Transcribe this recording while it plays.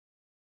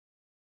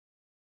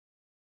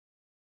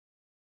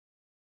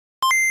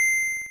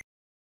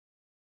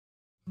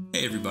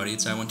Hey everybody,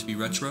 it's I Want2Be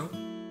Retro.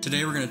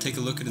 Today we're going to take a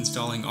look at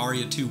installing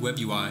Aria2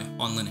 WebUI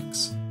on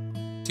Linux.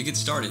 To get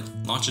started,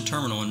 launch a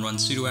terminal and run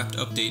sudo apt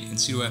update and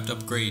sudo apt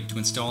upgrade to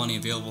install any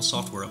available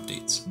software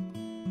updates.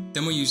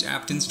 Then we'll use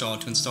apt install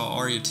to install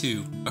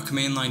Aria2, a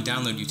command line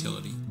download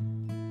utility.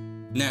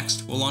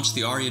 Next, we'll launch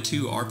the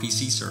Aria2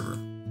 RPC server.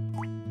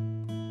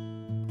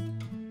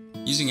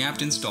 Using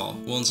apt install,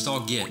 we'll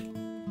install git.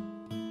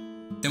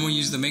 Then we'll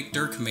use the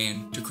mkdir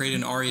command to create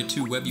an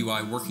Aria2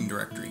 WebUI working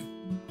directory,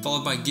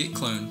 followed by git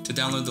clone to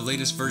download the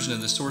latest version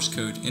of the source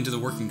code into the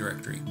working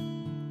directory.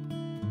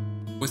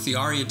 With the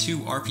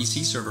Aria2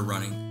 RPC server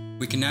running,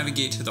 we can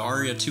navigate to the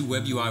Aria2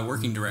 WebUI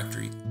working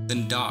directory,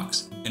 then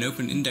docs, and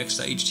open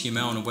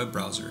index.html in a web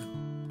browser.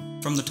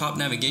 From the top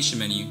navigation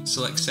menu,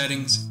 select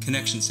Settings,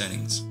 Connection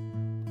Settings.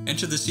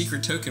 Enter the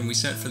secret token we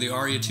set for the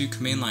Aria2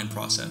 command line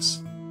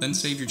process, then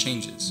save your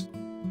changes.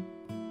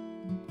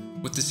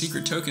 With the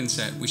secret token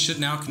set, we should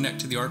now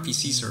connect to the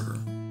RPC server.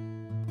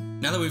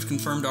 Now that we've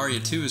confirmed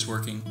Aria2 is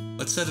working,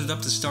 let's set it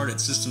up to start at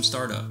system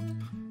startup.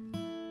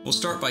 We'll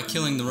start by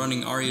killing the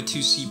running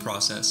Aria2C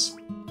process.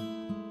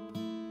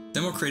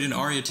 Then we'll create an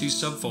Aria2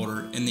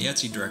 subfolder in the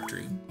etc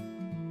directory.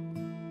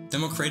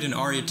 Then we'll create an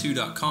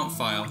aria2.conf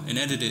file and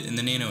edit it in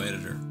the nano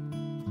editor.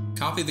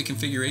 Copy the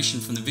configuration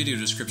from the video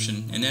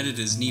description and edit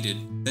as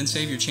needed, then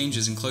save your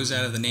changes and close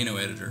out of the nano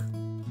editor.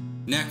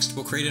 Next,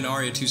 we'll create an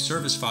Aria2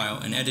 service file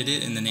and edit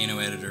it in the nano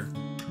editor.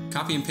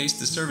 Copy and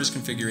paste the service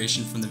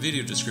configuration from the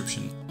video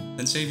description,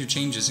 then save your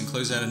changes and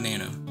close out of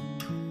nano.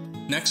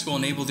 Next, we'll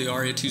enable the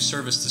Aria2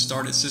 service to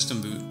start at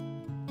system boot.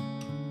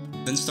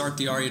 Then start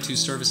the Aria2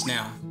 service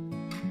now.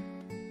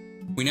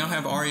 We now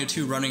have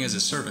Aria2 running as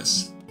a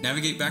service.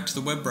 Navigate back to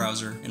the web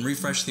browser and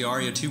refresh the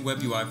Aria2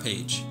 WebUI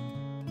page.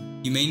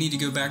 You may need to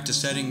go back to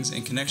Settings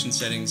and Connection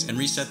Settings and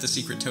reset the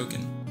secret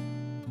token.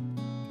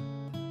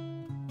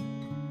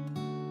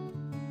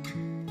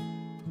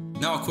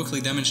 Now I'll quickly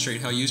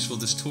demonstrate how useful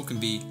this tool can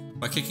be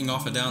by kicking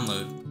off a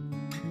download.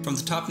 From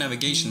the top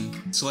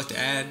navigation, select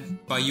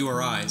Add by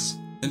URIs,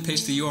 then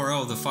paste the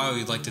URL of the file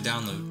you'd like to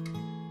download.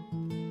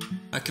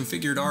 I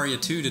configured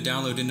Aria2 to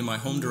download into my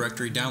home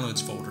directory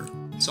downloads folder,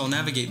 so I'll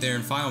navigate there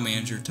in File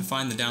Manager to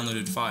find the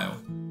downloaded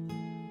file.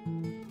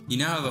 You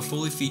now have a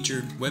fully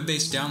featured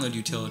web-based download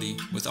utility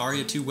with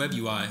Aria2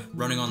 WebUI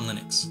running on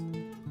Linux.